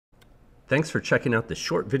Thanks for checking out this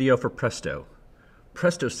short video for Presto.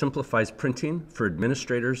 Presto simplifies printing for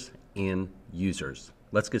administrators and users.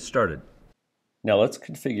 Let's get started. Now let's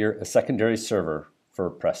configure a secondary server for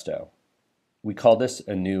Presto. We call this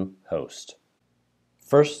a new host.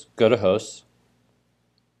 First, go to Hosts,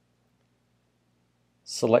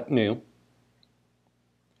 select New,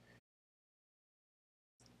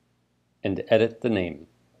 and edit the name.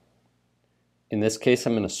 In this case,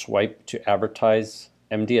 I'm going to swipe to advertise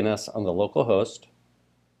MDNS on the local host,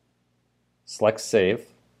 select Save,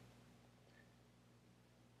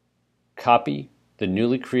 copy the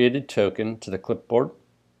newly created token to the clipboard,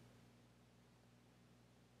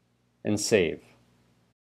 and save.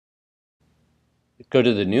 Go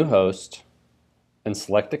to the new host and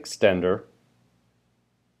select Extender,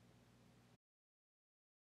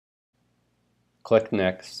 click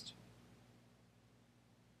Next,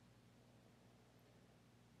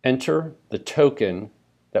 enter the token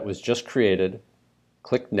that was just created,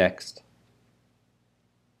 click Next.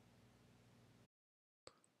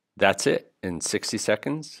 That's it. In 60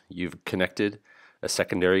 seconds, you've connected a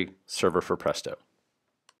secondary server for Presto.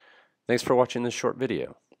 Thanks for watching this short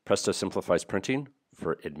video. Presto simplifies printing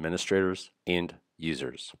for administrators and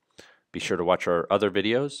users. Be sure to watch our other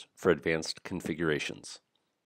videos for advanced configurations.